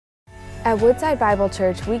At Woodside Bible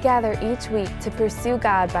Church, we gather each week to pursue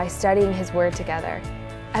God by studying His Word together.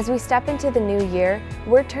 As we step into the new year,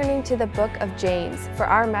 we're turning to the book of James for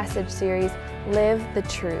our message series, Live the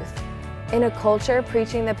Truth. In a culture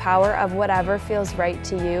preaching the power of whatever feels right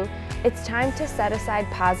to you, it's time to set aside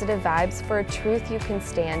positive vibes for a truth you can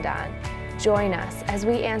stand on. Join us as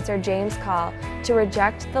we answer James' call to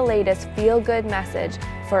reject the latest feel-good message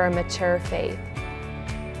for a mature faith.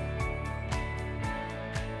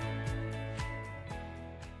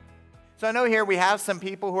 So I know here we have some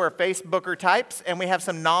people who are Facebooker types, and we have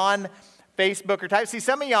some non-Facebooker types. See,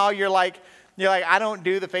 some of y'all, you're like, I don't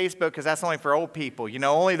do the Facebook because that's only for old people.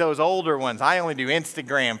 Only those older ones. I only do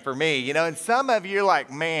Instagram for me. And some of you are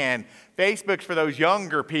like, man, Facebook's for those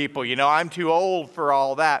younger people. I'm too old for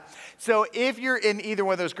all that. So if you're in either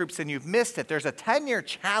one of those groups and you've missed it, there's a 10-year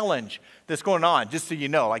challenge that's going on, just so you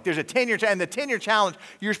know. Like there's a 10-year challenge, and the 10-year challenge,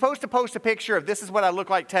 you're supposed to post a picture of this is what I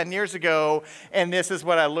looked like 10 years ago, and this is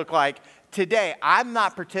what I look like today. I'm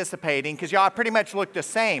not participating because y'all pretty much look the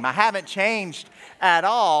same. I haven't changed at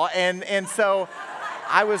all, and so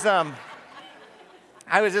I was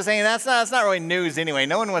just saying that's not really news anyway.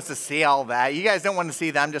 No one wants to see all that. You guys don't want to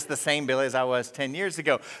see that I'm just the same Billy as I was 10 years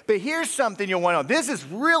ago. But here's something you'll want to know. This is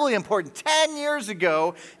really important. 10 years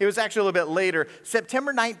ago, it was actually a little bit later,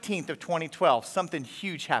 September 19th of 2012, something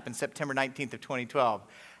huge happened September 19th of 2012.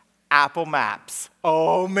 Apple Maps.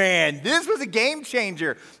 Oh man, this was a game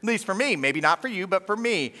changer, at least for me. Maybe not for you, but for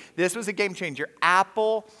me, this was a game changer.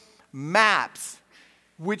 Apple Maps,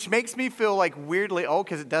 which makes me feel like weirdly old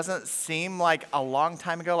because it doesn't seem like a long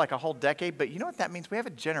time ago, like a whole decade. But you know what that means? We have a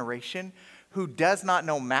generation who does not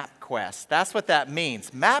know MapQuest. That's what that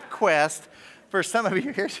means. MapQuest, for some of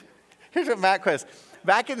you, here's what MapQuest.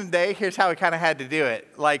 Back in the day, here's how we kind of had to do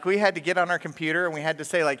it. Like, we had to get on our computer, and we had to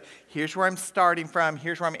say, like, here's where I'm starting from,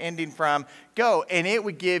 here's where I'm ending from, go. And it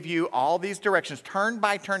would give you all these directions,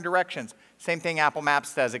 turn-by-turn directions. Same thing Apple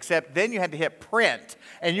Maps does, except then you had to hit print,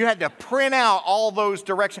 and you had to print out all those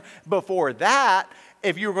directions. Before that,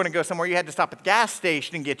 if you were going to go somewhere, you had to stop at the gas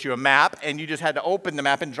station and get you a map, and you just had to open the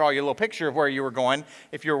map and draw you a little picture of where you were going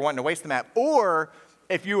if you were wanting to waste the map. Or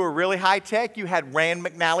if you were really high-tech, you had Rand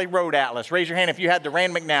McNally Road Atlas. Raise your hand if you had the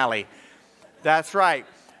Rand McNally. That's right.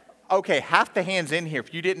 Okay, half the hands in here.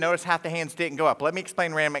 If you didn't notice, half the hands didn't go up. Let me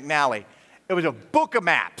explain Rand McNally. It was a book of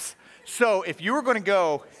maps. So if you were going to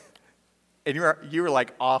go, and you were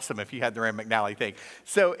like awesome if you had the Rand McNally thing.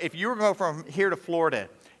 So if you were going to go from here to Florida,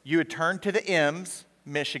 you would turn to the M's,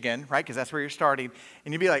 Michigan, right? Because that's where you're starting.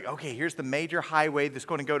 And you'd be like, okay, here's the major highway that's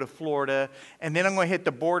going to go to Florida. And then I'm going to hit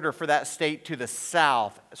the border for that state to the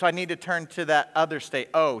south. So I need to turn to that other state,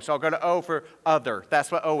 O. So I'll go to O for other.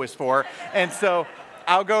 That's what O is for. And so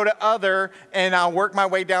I'll go to other, and I'll work my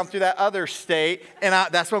way down through that other state. And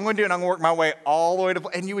that's what I'm going to do. And I'm going to work my way all the way to,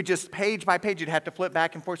 and you would just page by page, you'd have to flip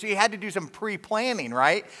back and forth. So you had to do some pre-planning,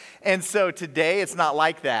 right? And so today, it's not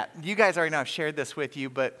like that. You guys already know I've shared this with you,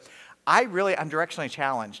 but I'm directionally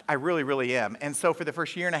challenged. I really, really am. And so for the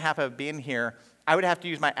first year and a half of being here, I would have to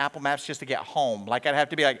use my Apple Maps just to get home. Like I'd have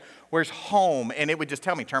to be like, where's home? And it would just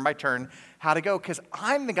tell me turn by turn how to go. Because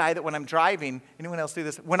I'm the guy that when I'm driving, anyone else do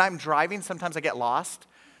this? When I'm driving, sometimes I get lost.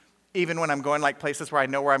 Even when I'm going like places where I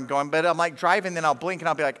know where I'm going. But I'm like driving, then I'll blink and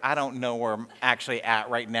I'll be like, I don't know where I'm actually at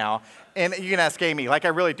right now. And you can ask Amy, like I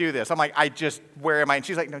really do this. I'm like, where am I? And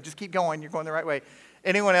she's like, no, just keep going. You're going the right way.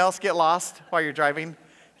 Anyone else get lost while you're driving?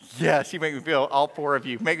 Yes, you make me feel, all four of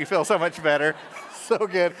you, make me feel so much better. So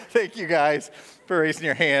good. Thank you guys for raising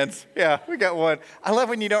your hands. Yeah, we got one. I love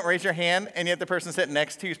when you don't raise your hand and yet the person sitting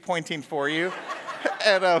next to you is pointing for you.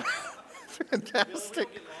 And fantastic.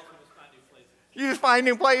 You just find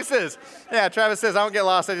new places. Yeah, Travis says, I don't get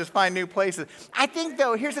lost, I just find new places. I think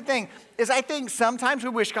though, here's the thing, is I think sometimes we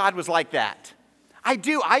wish God was like that. I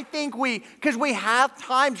do. I think because we have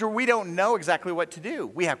times where we don't know exactly what to do.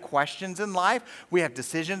 We have questions in life. We have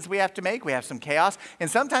decisions we have to make. We have some chaos. And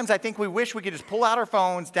sometimes I think we wish we could just pull out our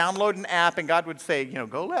phones, download an app, and God would say,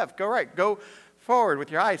 go left, go right, go forward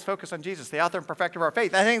with your eyes, focus on Jesus, the author and perfecter of our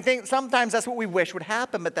faith. I think sometimes that's what we wish would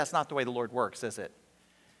happen, but that's not the way the Lord works, is it?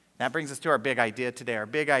 That brings us to our big idea today. Our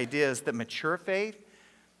big idea is that mature faith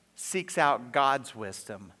seeks out God's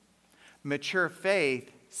wisdom. Mature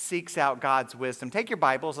faith seeks out God's wisdom. Take your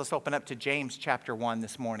Bibles. Let's open up to James chapter 1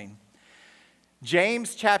 this morning.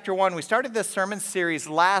 James chapter 1. We started this sermon series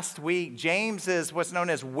last week. James is what's known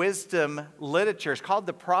as wisdom literature. It's called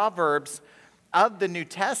the Proverbs of the New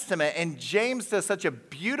Testament. And James does such a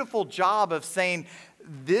beautiful job of saying,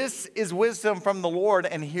 this is wisdom from the Lord,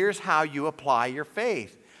 and here's how you apply your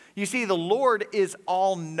faith. You see, the Lord is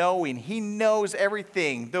all-knowing. He knows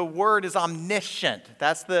everything. The word is omniscient.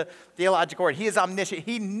 That's the theological word. He is omniscient.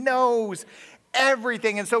 He knows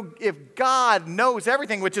everything. And so if God knows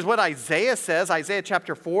everything, which is what Isaiah says, Isaiah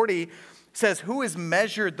chapter 40 says, who has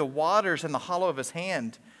measured the waters in the hollow of his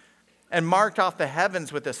hand and marked off the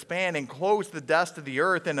heavens with a span and closed the dust of the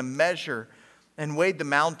earth in a measure and weighed the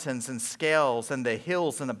mountains in scales and the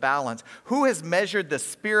hills in a balance? Who has measured the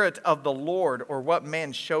Spirit of the Lord, or what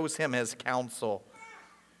man shows him his counsel?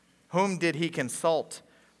 Whom did he consult,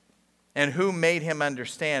 and who made him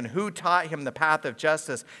understand? Who taught him the path of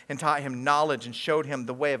justice and taught him knowledge and showed him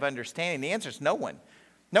the way of understanding? The answer is no one.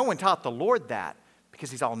 No one taught the Lord that,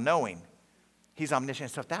 because he's all-knowing. He's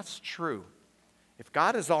omniscient. So if that's true, if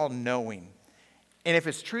God is all-knowing, and if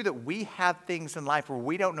it's true that we have things in life where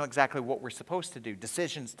we don't know exactly what we're supposed to do,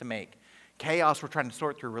 decisions to make, chaos we're trying to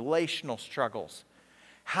sort through, relational struggles,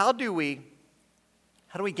 how do we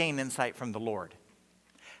gain insight from the Lord?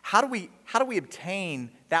 How do we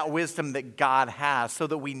obtain that wisdom that God has so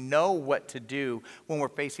that we know what to do when we're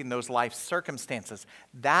facing those life circumstances?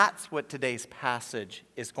 That's what today's passage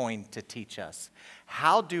is going to teach us.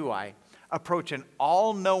 How do I approach an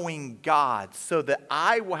all-knowing God so that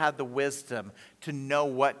I will have the wisdom to know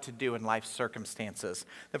what to do in life circumstances?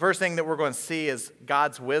 The first thing that we're going to see is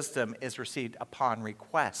God's wisdom is received upon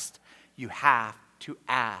request. You have to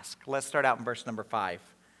ask. Let's start out in verse number 5.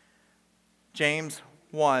 James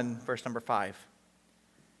 1, verse number 5.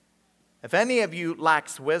 If any of you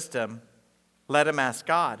lacks wisdom, let him ask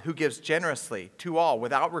God, who gives generously to all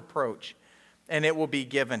without reproach, and it will be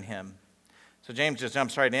given him. So James just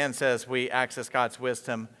jumps right in and says we access God's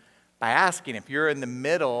wisdom by asking. If you're in the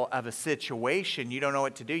middle of a situation, you don't know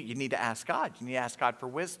what to do, you need to ask God. You need to ask God for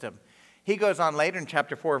wisdom. He goes on later in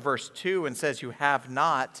chapter 4, verse 2, and says, you have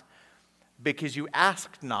not because you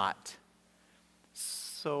ask not.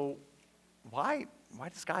 So why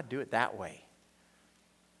does God do it that way?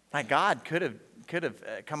 Like, God could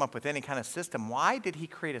have come up with any kind of system. Why did he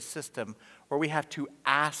create a system where we have to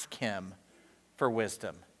ask him for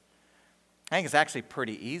wisdom? I think it's actually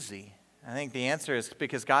pretty easy. I think the answer is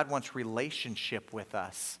because God wants relationship with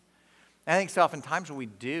us. I think so oftentimes what we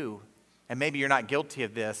do, and maybe you're not guilty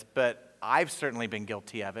of this, but I've certainly been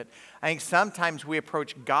guilty of it. I think sometimes we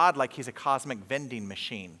approach God like he's a cosmic vending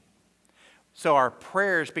machine. So our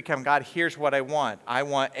prayers become, God, here's what I want. I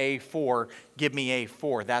want A4, give me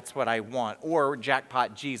A4. That's what I want. Or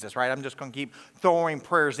jackpot Jesus, right? I'm just going to keep throwing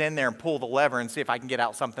prayers in there and pull the lever and see if I can get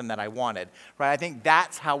out something that I wanted, right? I think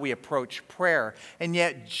that's how we approach prayer. And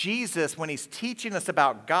yet Jesus, when he's teaching us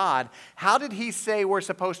about God, how did he say we're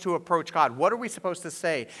supposed to approach God? What are we supposed to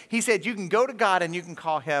say? He said you can go to God and you can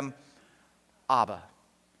call him Abba.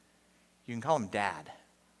 You can call him Dad.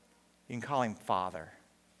 You can call him Father.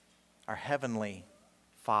 Our heavenly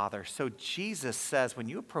Father. So Jesus says when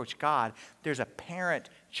you approach God, there's a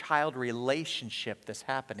parent-child relationship that's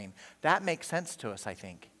happening. That makes sense to us, I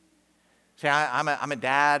think. See, I'm a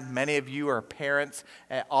dad. Many of you are parents.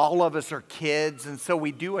 All of us are kids. And so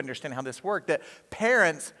we do understand how this works, that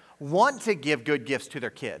parents want to give good gifts to their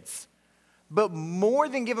kids. But more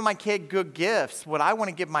than giving my kid good gifts, what I want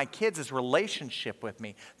to give my kids is relationship with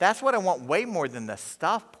me. That's what I want way more than the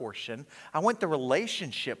stuff portion. I want the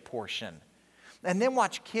relationship portion. And then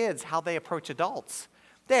watch kids, how they approach adults.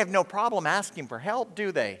 They have no problem asking for help,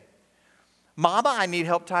 do they? Mama, I need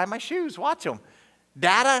help tying my shoes. Watch them.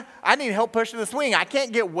 Dada, I need help pushing the swing. I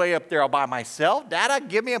can't get way up there all by myself. Dada,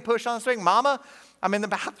 give me a push on the swing. Mama, I'm in the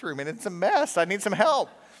bathroom and it's a mess. I need some help.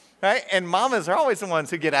 Right? And mamas are always the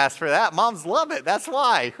ones who get asked for that. Moms love it. That's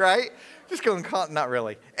why, right? Just going, not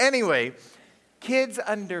really. Anyway, kids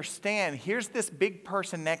understand. Here's this big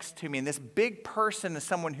person next to me, and this big person is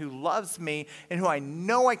someone who loves me and who I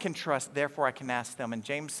know I can trust, therefore I can ask them. And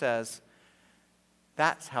James says,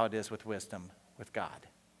 that's how it is with wisdom with God.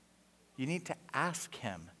 You need to ask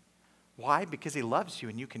him. Why? Because he loves you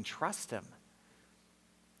and you can trust him.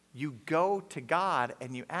 You go to God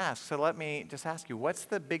and you ask. So let me just ask you, what's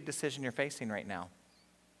the big decision you're facing right now?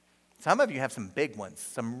 Some of you have some big ones,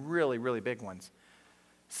 some really, really big ones.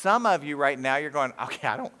 Some of you right now, you're going, okay,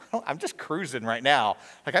 I'm just cruising right now.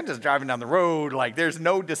 Like I'm just driving down the road. Like there's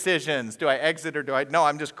no decisions. Do I exit or do I? No,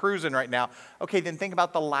 I'm just cruising right now. Okay, then think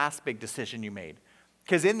about the last big decision you made.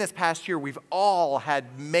 Because in this past year, we've all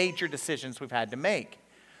had major decisions we've had to make.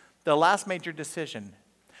 The last major decision,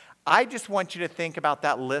 I just want you to think about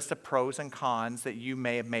that list of pros and cons that you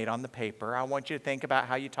may have made on the paper. I want you to think about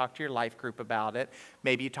how you talked to your life group about it.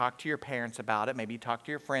 Maybe you talked to your parents about it. Maybe you talked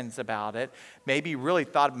to your friends about it. Maybe you really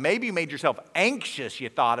thought, maybe you made yourself anxious you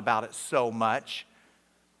thought about it so much.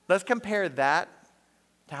 Let's compare that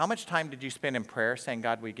how much time did you spend in prayer saying,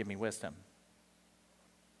 God, will you give me wisdom?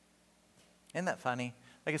 Isn't that funny?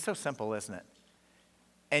 Like, it's so simple, isn't it?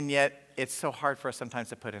 And yet, it's so hard for us sometimes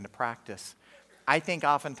to put into practice. I think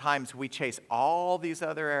oftentimes we chase all these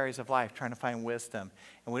other areas of life trying to find wisdom,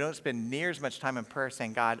 and we don't spend near as much time in prayer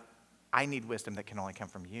saying, God, I need wisdom that can only come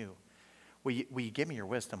from you. Will you give me your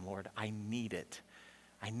wisdom, Lord? I need it.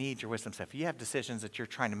 I need your wisdom. So if you have decisions that you're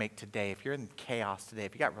trying to make today, if you're in chaos today,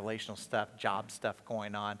 if you got relational stuff, job stuff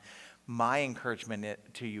going on, my encouragement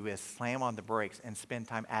to you is slam on the brakes and spend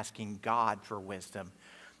time asking God for wisdom.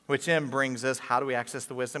 Which then brings us, how do we access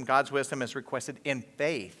the wisdom? God's wisdom is requested in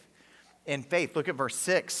faith. In faith. Look at verse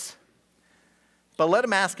 6. But let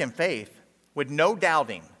him ask in faith with no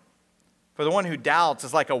doubting. For the one who doubts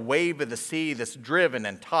is like a wave of the sea that's driven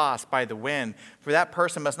and tossed by the wind. For that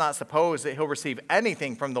person must not suppose that he'll receive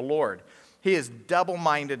anything from the Lord. He is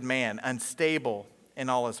double-minded man, unstable in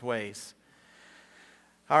all his ways.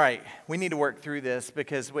 All right, we need to work through this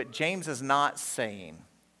because what James is not saying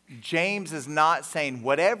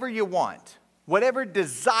whatever you want, whatever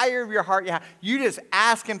desire of your heart you have, you just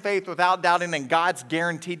ask in faith without doubting, and God's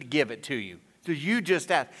guaranteed to give it to you. So you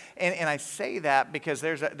just ask. And I say that because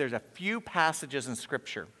there's a few passages in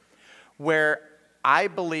Scripture where I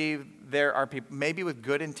believe there are people, maybe with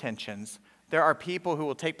good intentions, there are people who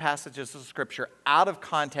will take passages of Scripture out of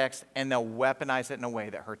context and they'll weaponize it in a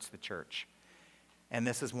way that hurts the church. And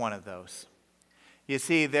this is one of those. You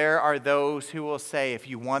see, there are those who will say, if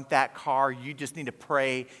you want that car, you just need to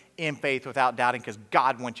pray in faith without doubting because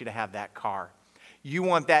God wants you to have that car. You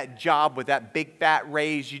want that job with that big fat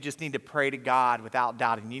raise, you just need to pray to God without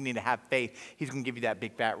doubting. You need to have faith. He's going to give you that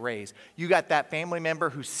big fat raise. You got that family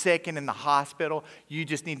member who's sick and in the hospital, you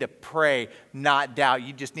just need to pray, not doubt.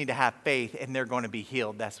 You just need to have faith and they're going to be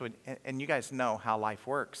healed. That's what, and you guys know how life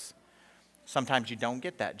works. Sometimes you don't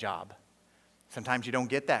get that job. Sometimes you don't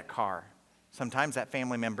get that car. Sometimes that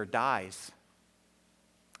family member dies.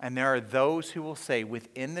 And there are those who will say,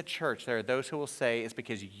 within the church, there are those who will say it's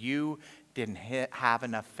because you didn't have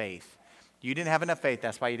enough faith. You didn't have enough faith.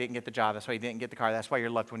 That's why you didn't get the job. That's why you didn't get the car. That's why your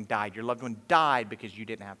loved one died. Your loved one died because you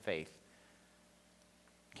didn't have faith.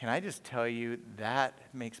 Can I just tell you, that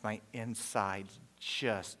makes my insides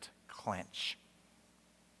just clench.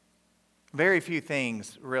 Very few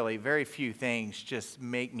things just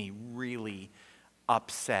make me really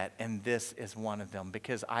upset, and this is one of them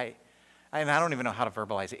because I don't even know how to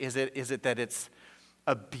verbalize it. Is it that it's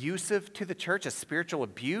abusive to the church, a spiritual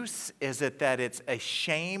abuse? Is it that it's a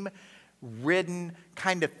shame-ridden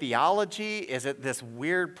kind of theology? Is it this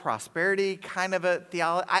weird prosperity kind of a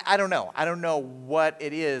theology? I don't know. I don't know what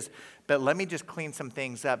it is, but let me just clean some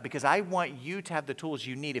things up because I want you to have the tools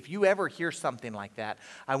you need. If you ever hear something like that,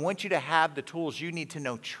 I want you to have the tools you need to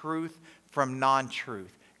know truth from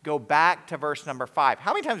non-truth. Go back to verse number 5.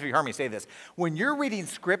 How many times have you heard me say this? When you're reading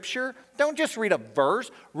Scripture, don't just read a verse.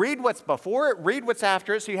 Read what's before it, read what's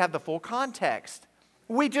after it so you have the full context.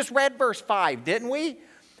 We just read verse 5, didn't we?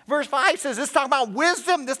 Verse 5 says this is talking about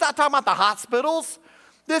wisdom. This is not talking about the hospitals.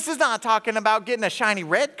 This is not talking about getting a shiny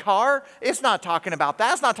red car. It's not talking about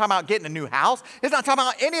that. It's not talking about getting a new house. It's not talking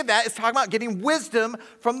about any of that. It's talking about getting wisdom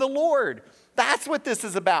from the Lord. That's what this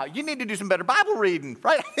is about. You need to do some better Bible reading,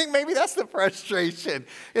 right? I think maybe that's the frustration.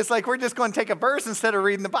 It's like we're just going to take a verse instead of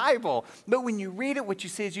reading the Bible. But when you read it, what you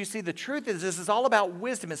see is the truth is this is all about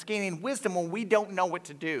wisdom. It's gaining wisdom when we don't know what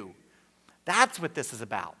to do. That's what this is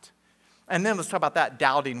about. And then let's talk about that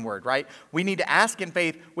doubting word, right? We need to ask in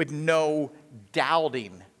faith with no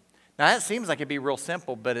doubting. Now that seems like it'd be real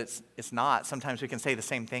simple, but it's not. Sometimes we can say the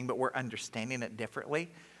same thing, but we're understanding it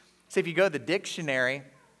differently. So if you go to the dictionary,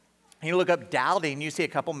 and you look up doubting, you see a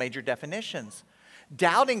couple major definitions.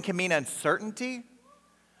 Doubting can mean uncertainty,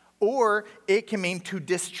 or it can mean to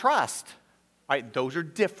distrust. All right, those are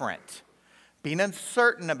different. Being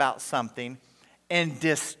uncertain about something and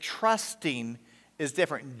distrusting is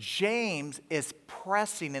different. James is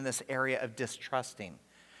pressing in this area of distrusting.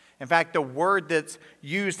 In fact, the word that's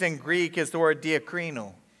used in Greek is the word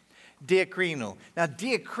diakrino. Diakrino. Now,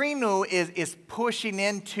 diakrino is pushing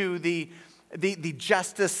into the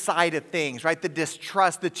justice side of things, right? The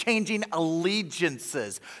distrust, the changing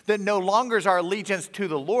allegiances. That no longer is our allegiance to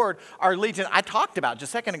the Lord. Our allegiance, I talked about just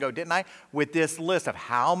a second ago, didn't I? With this list of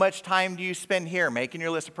how much time do you spend here, making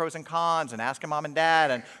your list of pros and cons and asking mom and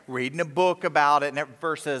dad and reading a book about it, and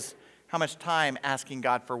versus how much time asking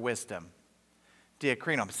God for wisdom.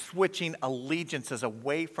 Diakrino, I'm switching allegiances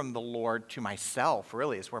away from the Lord to myself,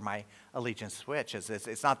 really, is where my allegiance switches.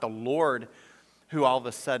 It's not the Lord who all of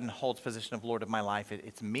a sudden holds position of Lord of my life.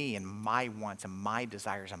 It's me and my wants and my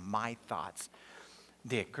desires and my thoughts.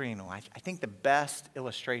 Diakrino. I think the best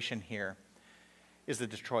illustration here is the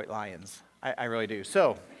Detroit Lions. I really do.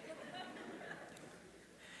 So,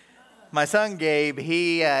 my son Gabe,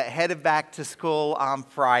 he headed back to school on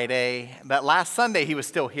Friday, but last Sunday he was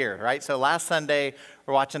still here, right? So last Sunday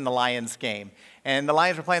we're watching the Lions game, and the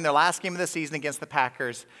Lions were playing their last game of the season against the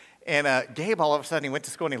Packers, and Gabe all of a sudden he went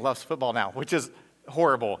to school and he loves football now, which is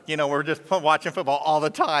horrible. You know, we're just watching football all the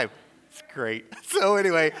time. It's great. So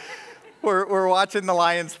anyway, we're watching the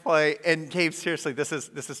Lions play, and Gabe, seriously, this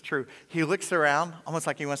is true. He looks around almost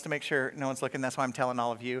like he wants to make sure no one's looking. That's why I'm telling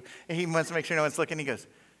all of you. And he wants to make sure no one's looking. He goes,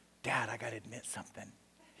 Dad, I got to admit something.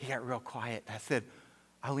 He got real quiet. I said,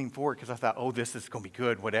 I leaned forward because I thought, oh, this is going to be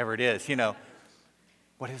good, whatever it is, you know.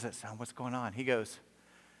 What is it, son? What's going on? He goes,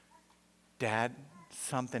 Dad,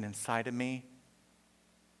 something inside of me,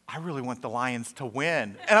 I really want the Lions to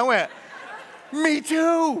win. And I went, me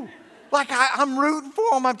too. Like, I'm rooting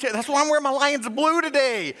for them. That's why I'm wearing my Lions blue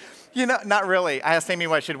today. You know, not really. I asked Amy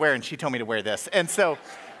what I should wear, and she told me to wear this. And so,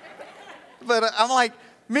 but I'm like,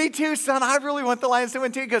 me too, son. I really want the Lions to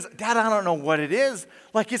win too. He goes, Dad, I don't know what it is.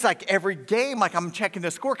 Like, it's like every game, like I'm checking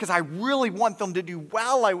the score because I really want them to do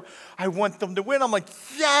well. I want them to win. I'm like,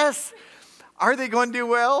 yes. Are they going to do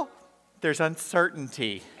well? There's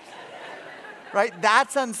uncertainty. Right?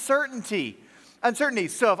 That's uncertainty. Uncertainty.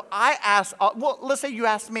 So if I ask, well, let's say you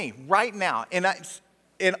asked me right now, and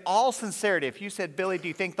in all sincerity, if you said, Billy, do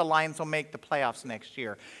you think the Lions will make the playoffs next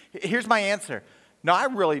year? Here's my answer. No, I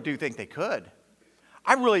really do think they could.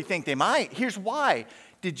 I really think they might. Here's why.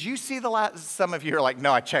 Did you see the last? Some of you are like,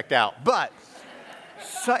 no, I checked out. But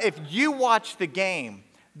so if you watch the game,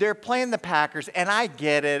 they're playing the Packers, and I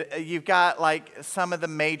get it. You've got like some of the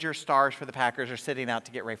major stars for the Packers are sitting out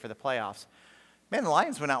to get ready for the playoffs. Man, the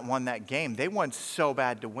Lions went out and won that game. They won so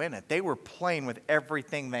bad to win it. They were playing with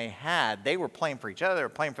everything they had. They were playing for each other. They were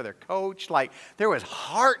playing for their coach. Like, there was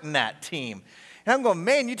heart in that team. And I'm going,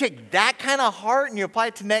 man, you take that kind of heart and you apply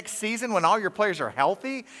it to next season when all your players are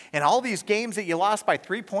healthy and all these games that you lost by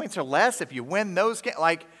 3 points or less, if you win those games,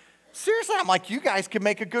 like, seriously, I'm like, you guys could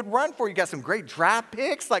make a good run for it. You got some great draft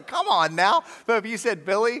picks. Like, come on now. But if you said,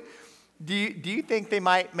 Billy, do you think they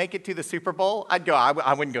might make it to the Super Bowl? I'd go,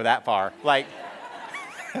 I wouldn't go that far. Like,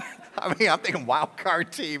 I mean, I'm thinking wild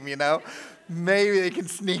card team, you know. Maybe they can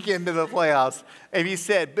sneak into the playoffs. If you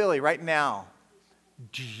said, Billy, right now,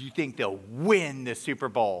 do you think they'll win the Super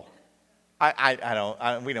Bowl?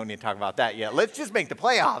 We don't need to talk about that yet. Let's just make the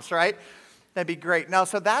playoffs, right? That'd be great. Now,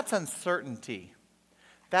 so that's uncertainty.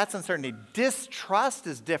 That's uncertainty. Distrust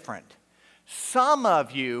is different. Some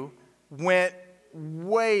of you went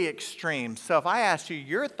way extreme. So if I asked you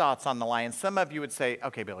your thoughts on the Lions, some of you would say,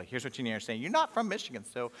 okay, Billy, here's what you need to understand. You're not from Michigan,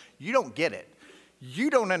 so you don't get it. You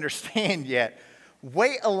don't understand yet.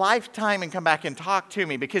 Wait a lifetime and come back and talk to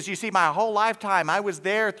me, because you see, my whole lifetime, I was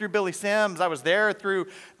there through Billy Sims. I was there through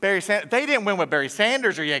Barry Sanders. They didn't win with Barry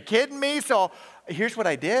Sanders. Are you kidding me? So here's what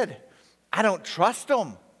I did. I don't trust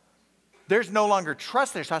them. There's no longer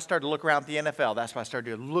trust there. So I started to look around at the NFL. That's why I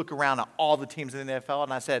started to look around at all the teams in the NFL.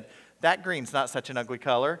 And I said, that green's not such an ugly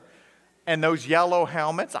color. And those yellow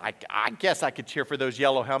helmets, I guess I could cheer for those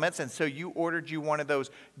yellow helmets. And so you ordered you one of those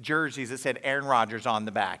jerseys that said Aaron Rodgers on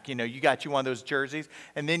the back. You know, you got you one of those jerseys.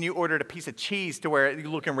 And then you ordered a piece of cheese to where you're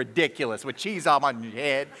looking ridiculous with cheese all on your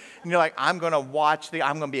head. And you're like, I'm going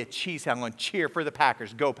to be a cheese head. I'm going to cheer for the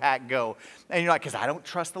Packers. Go, Pack, go. And you're like, because I don't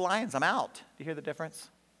trust the Lions. I'm out. Do you hear the difference?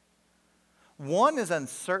 One is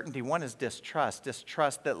uncertainty. One is distrust.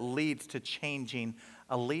 Distrust that leads to changing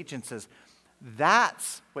allegiances.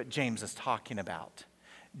 That's what James is talking about.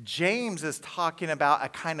 James is talking about a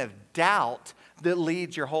kind of doubt that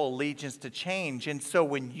leads your whole allegiance to change. And so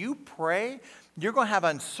when you pray, you're going to have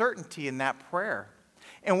uncertainty in that prayer.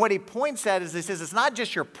 And what he points at is he says it's not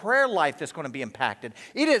just your prayer life that's going to be impacted.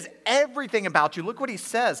 It is everything about you. Look what he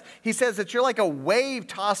says. He says that you're like a wave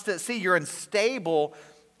tossed at sea. You're unstable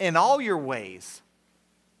in all your ways.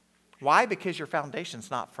 Why? Because your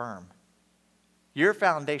foundation's not firm. Your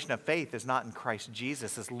foundation of faith is not in Christ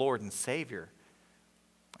Jesus as Lord and Savior.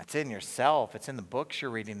 It's in yourself. It's in the books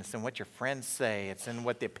you're reading. It's in what your friends say. It's in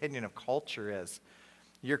what the opinion of culture is.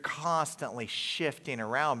 You're constantly shifting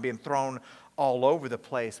around, being thrown all over the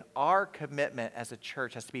place. Our commitment as a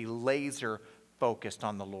church has to be laser focused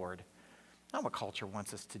on the Lord. Not what culture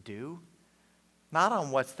wants us to do. Not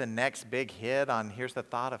on what's the next big hit, on here's the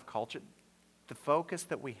thought of culture. The focus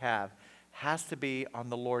that we have has to be on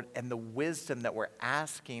the Lord and the wisdom that we're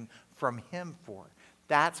asking from Him for.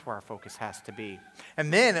 That's where our focus has to be.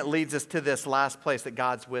 And then it leads us to this last place, that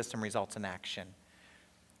God's wisdom results in action.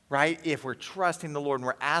 Right? If we're trusting the Lord and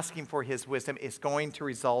we're asking for His wisdom, it's going to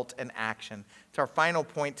result in action. It's our final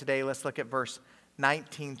point today. Let's look at verse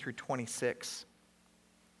 19 through 26.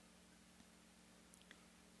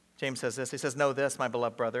 James says this. He says, "Know this, my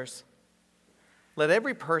beloved brothers. Let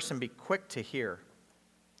every person be quick to hear,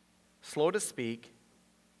 slow to speak,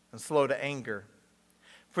 and slow to anger.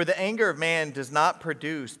 For the anger of man does not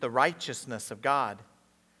produce the righteousness of God.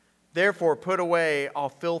 Therefore, put away all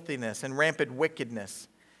filthiness and rampant wickedness,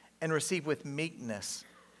 and receive with meekness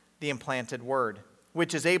the implanted word,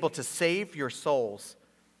 which is able to save your souls.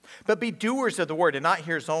 But be doers of the word, and not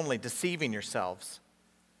hearers only, deceiving yourselves.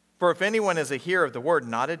 For if anyone is a hearer of the word,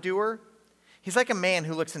 not a doer, he's like a man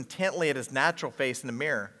who looks intently at his natural face in the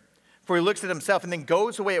mirror. For he looks at himself and then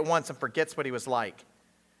goes away at once and forgets what he was like.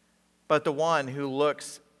 But the one who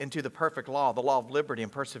looks into the perfect law, the law of liberty,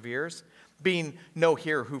 and perseveres, being no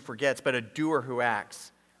hearer who forgets, but a doer who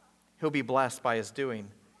acts, he'll be blessed by his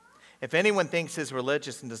doing. If anyone thinks he's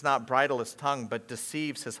religious and does not bridle his tongue, but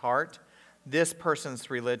deceives his heart, this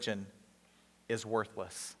person's religion is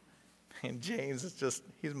worthless." And James is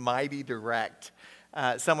he's mighty direct.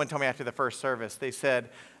 Someone told me after the first service, they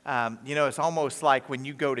said, it's almost like when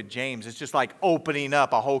you go to James, it's just like opening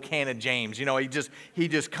up a whole can of James. He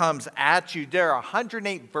just comes at you. There are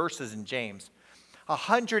 108 verses in James.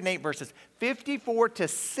 108 verses. 54 to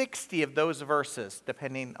 60 of those verses,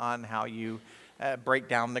 depending on how you break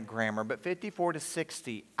down the grammar. But 54 to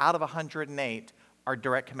 60 out of 108 are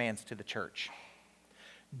direct commands to the church.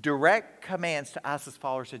 Direct commands to us as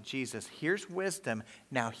followers of Jesus. Here's wisdom.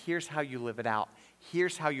 Now here's how you live it out.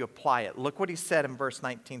 Here's how you apply it. Look what he said in verse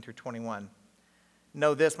 19 through 21.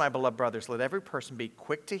 "Know this, my beloved brothers, let every person be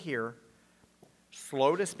quick to hear,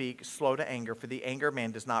 slow to speak, slow to anger, for the anger of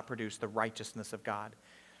man does not produce the righteousness of God."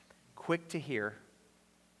 Quick to hear,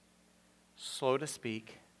 slow to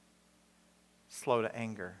speak, slow to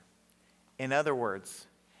anger. In other words,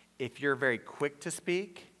 if you're very quick to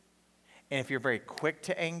speak, and if you're very quick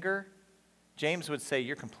to anger, James would say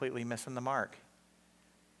you're completely missing the mark.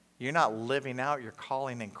 You're not living out your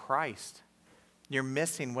calling in Christ. You're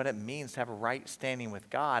missing what it means to have a right standing with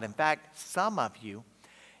God. In fact, some of you,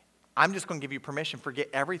 I'm just going to give you permission, forget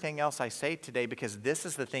everything else I say today, because this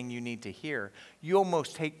is the thing you need to hear. You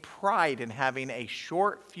almost take pride in having a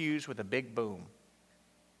short fuse with a big boom.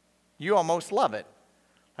 You almost love it.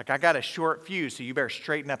 Like, I got a short fuse, so you better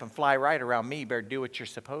straighten up and fly right around me. You better do what you're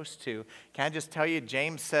supposed to. Can I just tell you,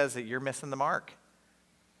 James says that you're missing the mark.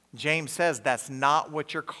 James says that's not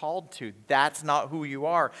what you're called to. That's not who you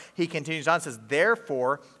are. He continues on and says,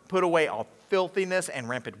 "Therefore, put away all filthiness and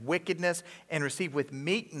rampant wickedness, and receive with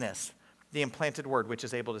meekness the implanted word, which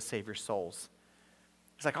is able to save your souls."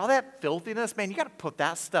 It's like, all that filthiness, man, you got to put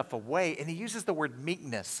that stuff away. And he uses the word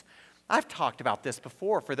meekness. I've talked about this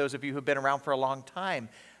before for those of you who've been around for a long time.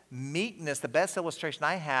 Meekness, the best illustration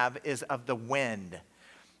I have is of the wind.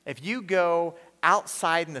 If you go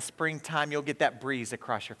outside in the springtime, you'll get that breeze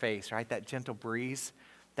across your face, right? That gentle breeze,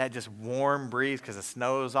 that just warm breeze because the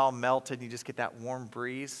snow's all melted. You just get that warm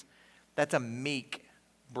breeze. That's a meek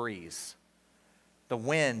breeze. The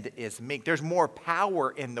wind is meek. There's more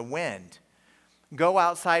power in the wind. Go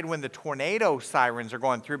outside when the tornado sirens are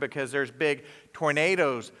going through because there's big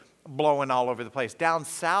tornadoes blowing all over the place. Down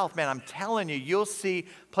south, man, I'm telling you, you'll see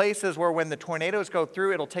places where when the tornadoes go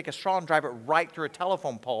through, it'll take a straw and drive it right through a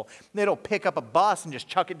telephone pole. It'll pick up a bus and just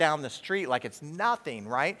chuck it down the street like it's nothing,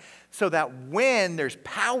 right? So that wind, there's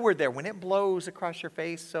power there. When it blows across your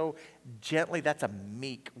face so gently, that's a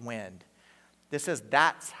meek wind. This says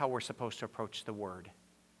that's how we're supposed to approach the word,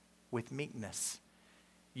 with meekness.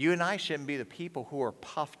 You and I shouldn't be the people who are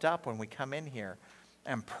puffed up when we come in here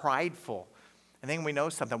and prideful. I think we know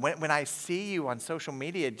something. When I see you on social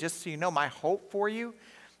media, just so you know, my hope for you,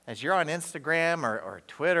 as you're on Instagram or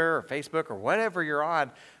Twitter or Facebook or whatever you're on,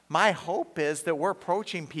 my hope is that we're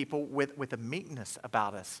approaching people with a meekness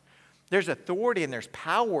about us. There's authority and there's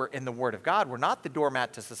power in the Word of God. We're not the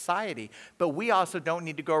doormat to society, but we also don't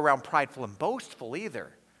need to go around prideful and boastful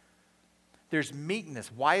either. There's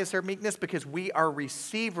meekness. Why is there meekness? Because we are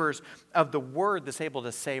receivers of the Word that's able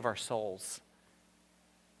to save our souls.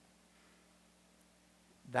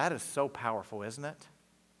 That is so powerful, isn't it?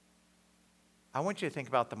 I want you to think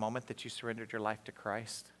about the moment that you surrendered your life to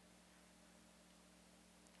Christ.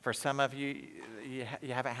 For some of you,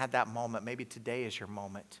 you haven't had that moment. Maybe today is your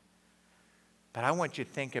moment. But I want you to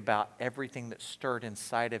think about everything that stirred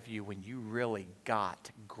inside of you when you really got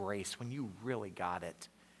grace, when you really got it.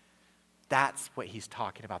 That's what he's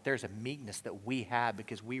talking about. There's a meekness that we have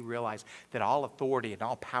because we realize that all authority and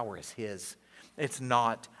all power is his. It's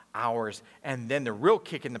not ours. And then the real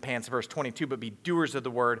kick in the pants, verse 22, but be doers of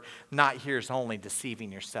the word, not hearers only,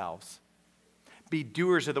 deceiving yourselves. Be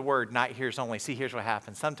doers of the word, not hearers only. See, here's what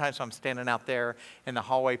happens. Sometimes when I'm standing out there in the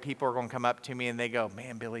hallway, people are going to come up to me and they go,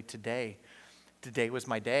 man, Billy, today was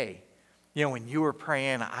my day. You know, when you were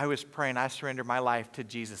praying, I was praying, I surrendered my life to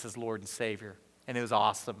Jesus as Lord and Savior. And it was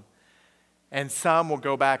awesome. And some will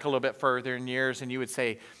go back a little bit further in years, and you would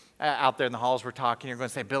say, out there in the halls we're talking, you're going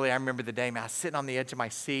to say, Billy, I remember the day, man, I was sitting on the edge of my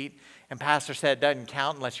seat, and Pastor said it doesn't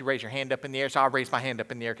count unless you raise your hand up in the air. So I raised my hand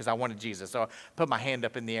up in the air because I wanted Jesus. So I put my hand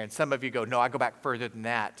up in the air. And some of you go, no, I go back further than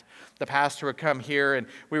that. The pastor would come here, and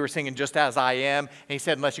we were singing Just As I Am. And he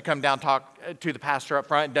said, unless you come down talk to the pastor up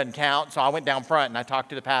front, it doesn't count. So I went down front, and I talked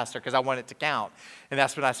to the pastor because I wanted it to count. And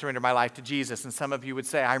that's when I surrendered my life to Jesus. And some of you would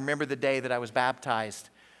say, I remember the day that I was baptized.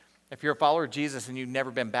 If you're a follower of Jesus and you've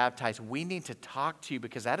never been baptized, we need to talk to you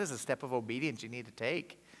because that is a step of obedience you need to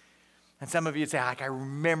take. And some of you would say, I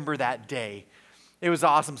remember that day. It was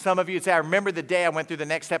awesome. Some of you would say, I remember the day I went through the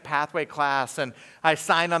Next Step Pathway class and I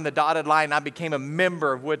signed on the dotted line and I became a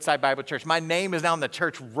member of Woodside Bible Church. My name is now on the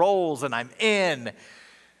church rolls and I'm in.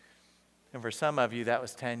 And for some of you, that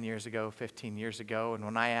was 10 years ago, 15 years ago. And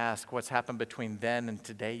when I ask what's happened between then and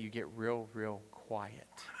today, you get real, real quiet.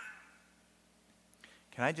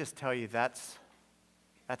 Can I just tell you that's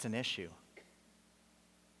an issue?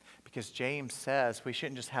 Because James says we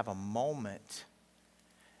shouldn't just have a moment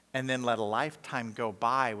and then let a lifetime go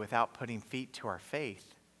by without putting feet to our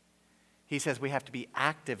faith. He says we have to be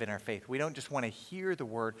active in our faith. We don't just want to hear the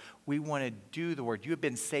word, we want to do the word. You have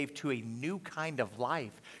been saved to a new kind of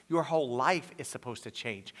life. Your whole life is supposed to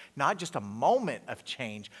change. Not just a moment of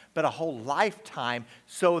change, but a whole lifetime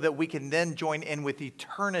so that we can then join in with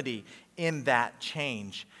eternity in that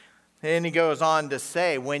change. And he goes on to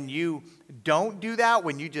say, when you don't do that,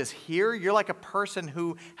 when you just hear, you're like a person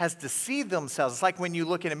who has deceived themselves. It's like when you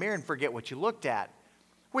look in a mirror and forget what you looked at,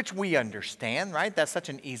 which we understand, right? That's such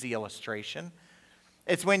an easy illustration.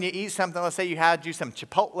 It's when you eat something, let's say you had you some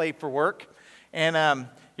Chipotle for work, and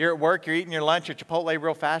you're at work, you're eating your lunch or Chipotle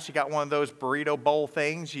real fast, you got one of those burrito bowl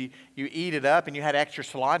things, you eat it up, and you had extra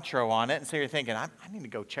cilantro on it, and so you're thinking, I need to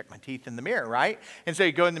go check my teeth in the mirror, right? And so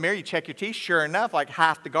you go in the mirror, you check your teeth, sure enough, like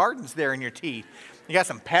half the garden's there in your teeth. You got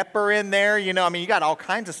some pepper in there, you got all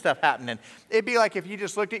kinds of stuff happening. It'd be like if you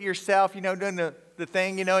just looked at yourself, doing the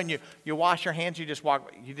thing, and you wash your hands, you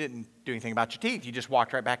didn't do anything about your teeth, you just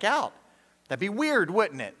walked right back out. That'd be weird,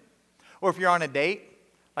 wouldn't it? Or if you're on a date,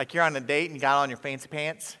 like you're on a date and you got on your fancy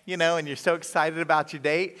pants, and you're so excited about your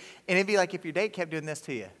date, and it'd be like if your date kept doing this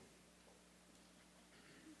to you. And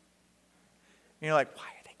you're like, why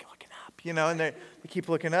are they looking up? And they keep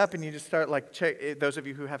looking up, and you just start those of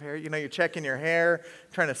you who have hair, you're checking your hair,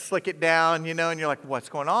 trying to slick it down, and you're like, what's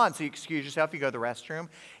going on? So you excuse yourself, you go to the restroom,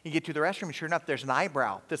 you get to the restroom, and sure enough, there's an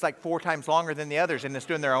eyebrow that's like 4 times longer than the others, and it's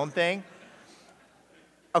doing their own thing.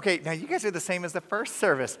 Okay, now you guys are the same as the first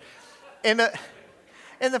service. In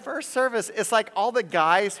the first service, it's like all the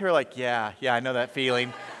guys who are like, yeah, I know that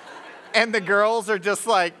feeling. And the girls are just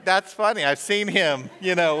like, that's funny. I've seen him,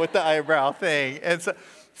 with the eyebrow thing. And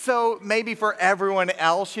so maybe for everyone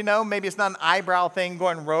else, maybe it's not an eyebrow thing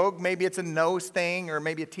going rogue. Maybe it's a nose thing or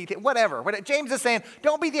maybe a teeth thing, whatever. James is saying,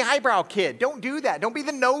 don't be the eyebrow kid. Don't do that. Don't be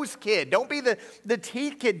the nose kid. Don't be the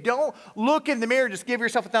teeth kid. Don't look in the mirror. Just give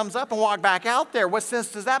yourself a thumbs up and walk back out there. What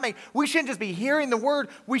sense does that make? We shouldn't just be hearing the word.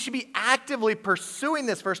 We should be actively pursuing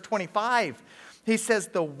this. Verse 25, he says,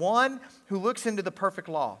 the one who looks into the perfect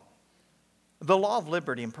law, the law of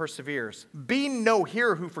liberty, and perseveres, being no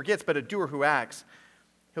hearer who forgets, but a doer who acts,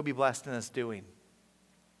 he'll be blessed in his doing.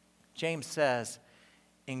 James says,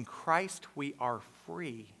 in Christ we are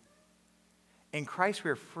free. In Christ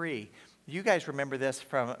we are free. You guys remember this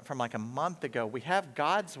from like a month ago. We have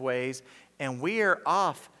God's ways, and we are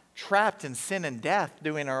off trapped in sin and death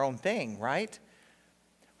doing our own thing, right?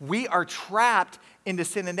 We are trapped into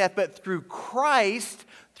sin and death, but through Christ,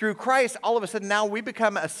 all of a sudden now we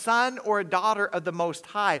become a son or a daughter of the Most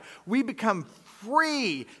High. We become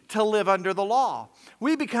free to live under the law.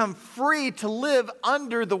 We become free to live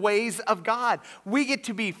under the ways of God. We get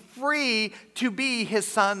to be free to be his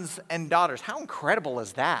sons and daughters. How incredible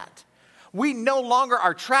is that? We no longer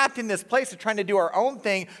are trapped in this place of trying to do our own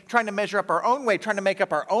thing, trying to measure up our own way, trying to make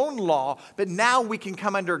up our own law, but now we can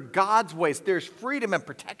come under God's ways. There's freedom and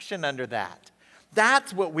protection under that.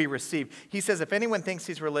 That's what we receive. He says, if anyone thinks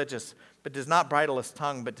he's religious, but does not bridle his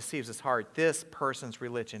tongue, but deceives his heart, this person's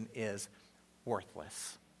religion is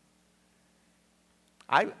worthless.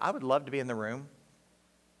 I would love to be in the room.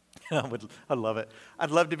 I'd love it.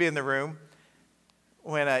 I'd love to be in the room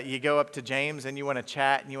when you go up to James and you want to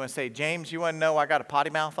chat and you want to say, James, you want to know I got a potty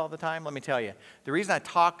mouth all the time? Let me tell you. The reason I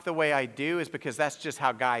talk the way I do is because that's just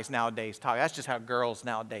how guys nowadays talk. That's just how girls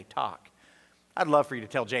nowadays talk. I'd love for you to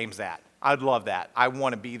tell James that. I'd love that. I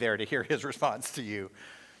want to be there to hear his response to you.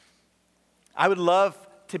 I would love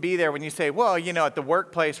to be there when you say, well, at the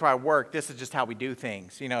workplace where I work, this is just how we do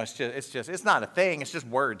things. It's not a thing. It's just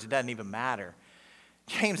words. It doesn't even matter.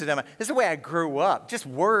 James said, this is the way I grew up. Just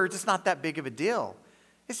words. It's not that big of a deal.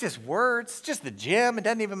 It's just words. It's just the gym. It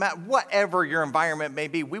doesn't even matter. Whatever your environment may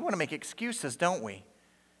be, we want to make excuses, don't we?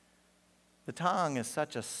 The tongue is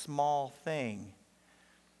such a small thing.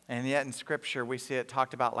 And yet in Scripture, we see it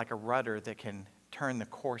talked about like a rudder that can turn the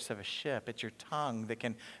course of a ship. It's your tongue that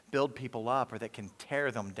can build people up or that can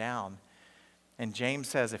tear them down. And James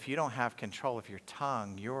says, if you don't have control of your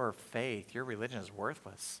tongue, your faith, your religion is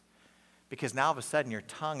worthless. Because now all of a sudden your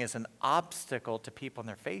tongue is an obstacle to people in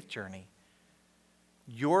their faith journey.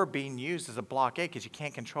 You're being used as a blockade because you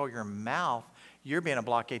can't control your mouth. You're being a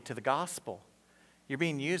blockade to the gospel. You're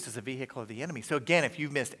being used as a vehicle of the enemy. So again, if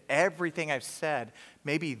you've missed everything I've said,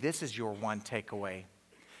 maybe this is your one takeaway.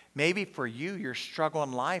 Maybe for you, your struggle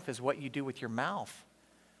in life is what you do with your mouth.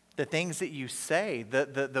 The things that you say,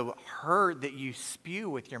 the hurt that you spew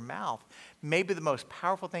with your mouth. Maybe the most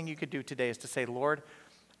powerful thing you could do today is to say, Lord,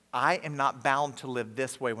 I am not bound to live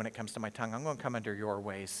this way when it comes to my tongue. I'm going to come under your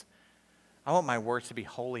ways. I want my words to be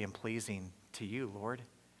holy and pleasing to you, Lord.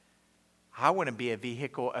 I want to be a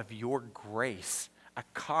vehicle of your grace, a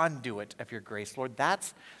conduit of your grace. Lord,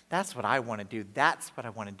 that's what I want to do. That's what I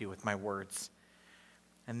want to do with my words.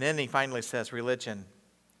 And then he finally says, religion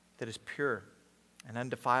that is pure and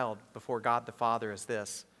undefiled before God the Father is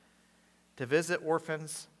this: to visit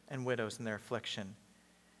orphans and widows in their affliction,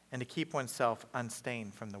 and to keep oneself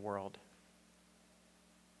unstained from the world.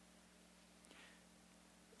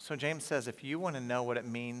 So James says, if you want to know what it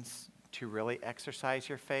means to really exercise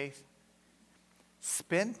your faith,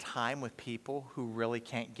 spend time with people who really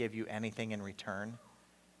can't give you anything in return.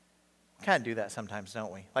 We kind of do that sometimes,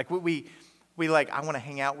 don't we? Like we I want to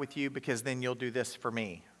hang out with you because then you'll do this for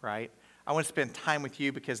me, right? I want to spend time with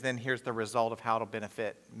you because then here's the result of how it'll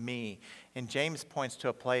benefit me. And James points to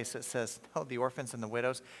a place that says, no, the orphans and the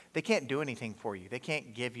widows, they can't do anything for you. They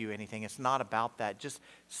can't give you anything. It's not about that. Just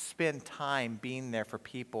spend time being there for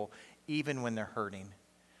people, even when they're hurting.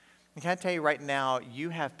 And can I tell you right now, you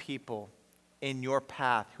have people in your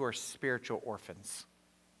path who are spiritual orphans.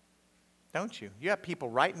 Don't you? You have people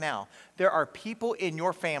right now. There are people in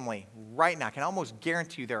your family right now. I can almost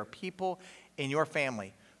guarantee you there are people in your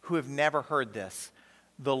family who have never heard this.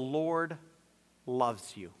 The Lord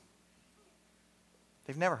loves you.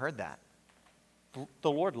 They've never heard that.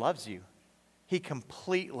 The Lord loves you. He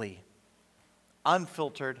completely,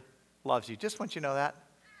 unfiltered loves you. Just want you to know that.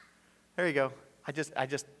 There you go. I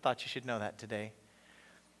just thought you should know that today.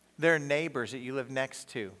 There are neighbors that you live next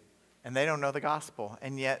to, and they don't know the gospel,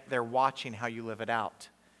 and yet they're watching how you live it out.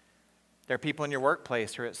 There are people in your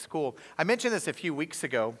workplace or at school. I mentioned this a few weeks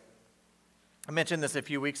ago,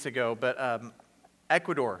 but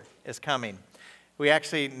Ecuador is coming. We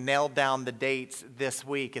actually nailed down the dates this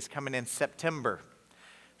week. It's coming in September.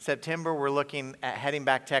 We're looking at heading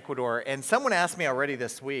back to Ecuador. And someone asked me already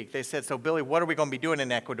this week, they said, so Billy, what are we going to be doing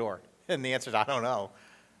in Ecuador? And the answer is, I don't know.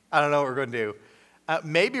 I don't know what we're going to do.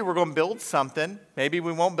 Maybe we're going to build something. Maybe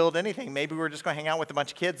we won't build anything. Maybe we're just going to hang out with a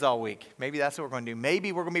bunch of kids all week. Maybe that's what we're going to do.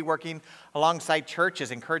 Maybe we're going to be working alongside churches,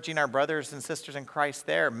 encouraging our brothers and sisters in Christ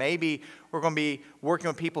there. Maybe we're going to be working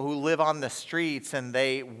with people who live on the streets and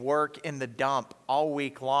they work in the dump all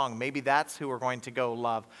week long. Maybe that's who we're going to go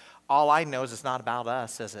love. All I know is it's not about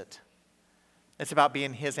us, is it? It's about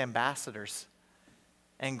being his ambassadors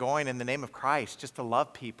and going in the name of Christ just to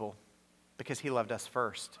love people because he loved us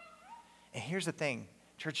first. And here's the thing,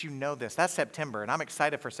 church, you know this. That's September, and I'm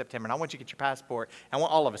excited for September, and I want you to get your passport. I want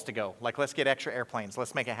all of us to go. Like, let's get extra airplanes.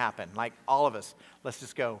 Let's make it happen. Like, all of us, let's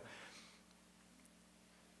just go.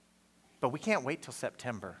 But we can't wait till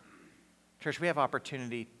September. Church, we have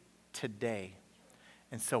opportunity today.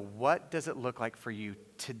 And so what does it look like for you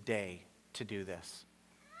today to do this?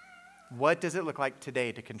 What does it look like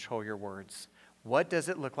today to control your words? What does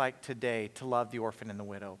it look like today to love the orphan and the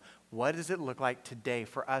widow? What does it look like today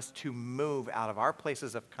for us to move out of our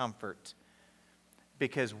places of comfort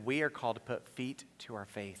because we are called to put feet to our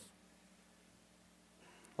faith?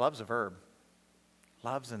 Love's a verb.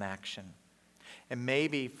 Love's an action. And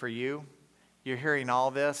maybe for you, you're hearing all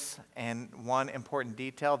this, and one important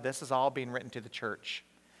detail, this is all being written to the church.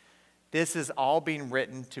 This is all being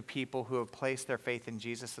written to people who have placed their faith in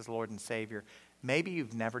Jesus as Lord and Savior. Maybe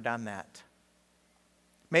you've never done that.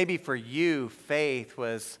 Maybe for you, faith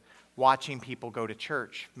was watching people go to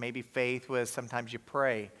church. Maybe faith was sometimes you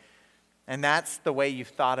pray. And that's the way you've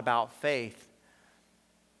thought about faith.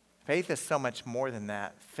 Faith is so much more than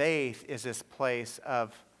that. Faith is this place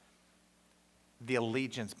of the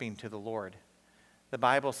allegiance being to the Lord. The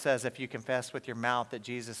Bible says if you confess with your mouth that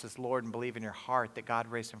Jesus is Lord and believe in your heart that God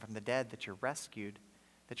raised him from the dead, that you're rescued,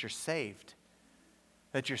 that you're saved.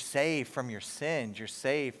 That you're saved from your sins. You're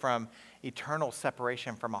saved from eternal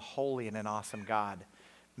separation from a holy and an awesome God.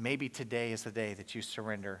 Maybe today is the day that you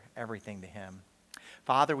surrender everything to him.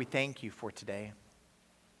 Father, we thank you for today.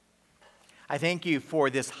 I thank you for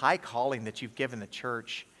this high calling that you've given the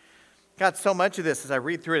church. God, so much of this, as I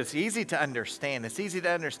read through it, it's easy to understand. It's easy to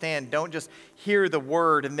understand. Don't just hear the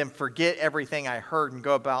word and then forget everything I heard and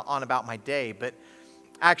go on about my day, but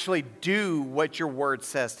actually do what your word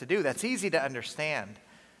says to do. That's easy to understand.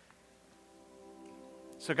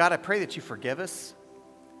 So God, I pray that you forgive us.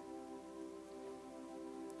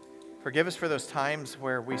 Forgive us for those times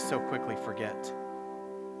where we so quickly forget.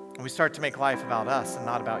 And we start to make life about us and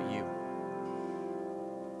not about you.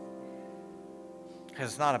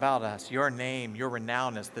 Because it's not about us. Your name, your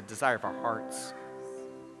renown is the desire of our hearts.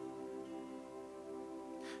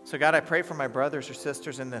 So God, I pray for my brothers or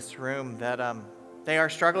sisters in this room that they are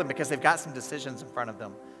struggling because they've got some decisions in front of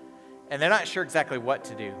them. And they're not sure exactly what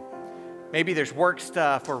to do. Maybe there's work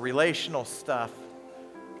stuff or relational stuff.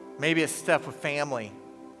 Maybe it's stuff with family.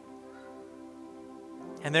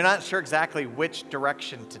 And they're not sure exactly which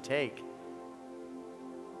direction to take.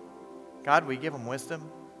 God, will you give them wisdom?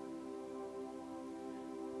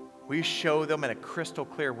 Will you show them in a crystal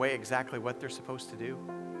clear way exactly what they're supposed to do?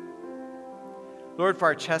 Lord, for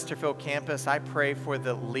our Chesterfield campus, I pray for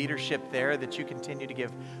the leadership there that you continue to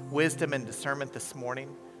give wisdom and discernment this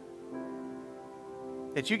morning.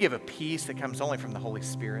 That you give a peace that comes only from the Holy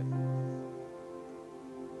Spirit.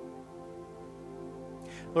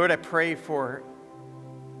 Lord, I pray for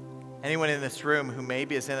anyone in this room who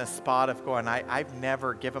maybe is in a spot of going, I've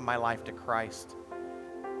never given my life to Christ.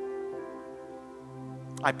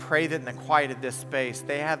 I pray that in the quiet of this space,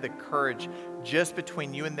 they have the courage just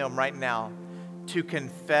between you and them right now to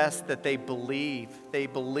confess that they believe. They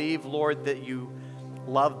believe, Lord, that you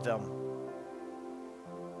love them.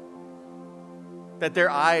 That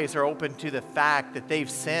their eyes are open to the fact that they've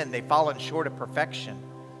sinned. They've fallen short of perfection.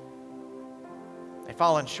 They've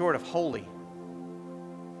fallen short of holy.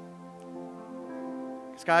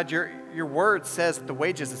 Because God, your word says that the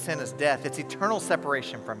wages of sin is death. It's eternal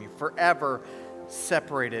separation from you, forever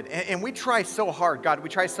separated. And we try so hard, God. We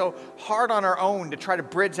try so hard on our own to try to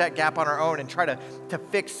bridge that gap on our own and try to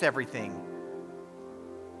fix everything.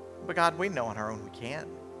 But God, we know on our own we can't.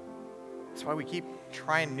 That's why we keep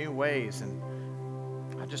trying new ways. And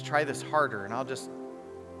I'll just try this harder, and I'll just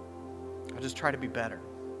try to be better.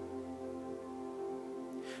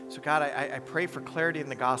 So God, I pray for clarity in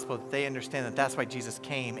the gospel that they understand that that's why Jesus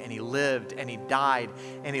came and he lived and he died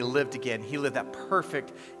and he lived again. He lived that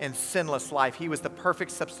perfect and sinless life. He was the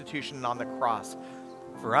perfect substitution on the cross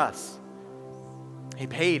for us. He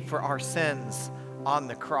paid for our sins on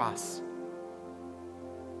the cross.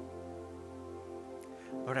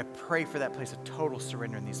 Lord, I pray for that place of total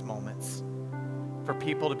surrender in these moments. For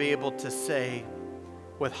people to be able to say,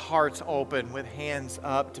 with hearts open, with hands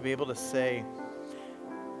up, to be able to say,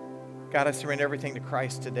 God, I surrender everything to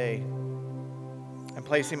Christ today. I'm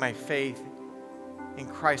placing my faith in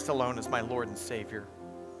Christ alone as my Lord and Savior.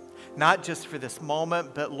 Not just for this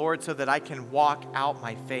moment, but Lord, so that I can walk out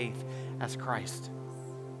my faith as Christ.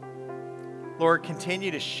 Lord,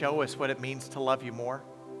 continue to show us what it means to love you more.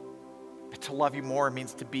 But to love you more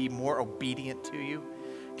means to be more obedient to you.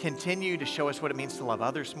 Continue to show us what it means to love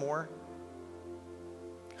others more.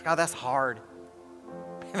 God, that's hard.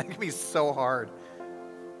 That can be so hard.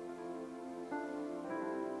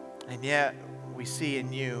 And yet, we see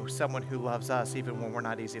in you someone who loves us even when we're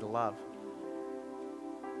not easy to love.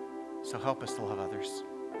 So help us to love others.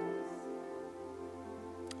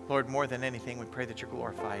 Lord, more than anything, we pray that you're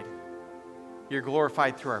glorified. You're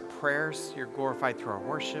glorified through our prayers. You're glorified through our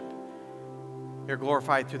worship. You're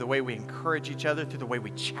glorified through the way we encourage each other, through the way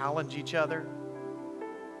we challenge each other.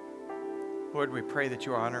 Lord, we pray that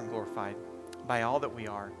you are honored and glorified by all that we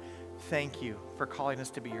are. Thank you for calling us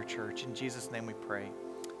to be your church. In Jesus' name we pray.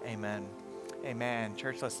 Amen. Amen.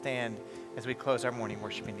 Church, let's stand as we close our morning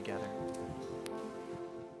worshiping together.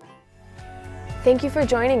 Thank you for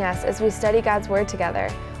joining us as we study God's Word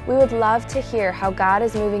together. We would love to hear how God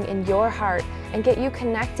is moving in your heart and get you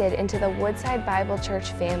connected into the Woodside Bible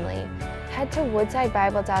Church family. Head to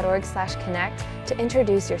woodsidebible.org/connect to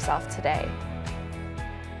introduce yourself today.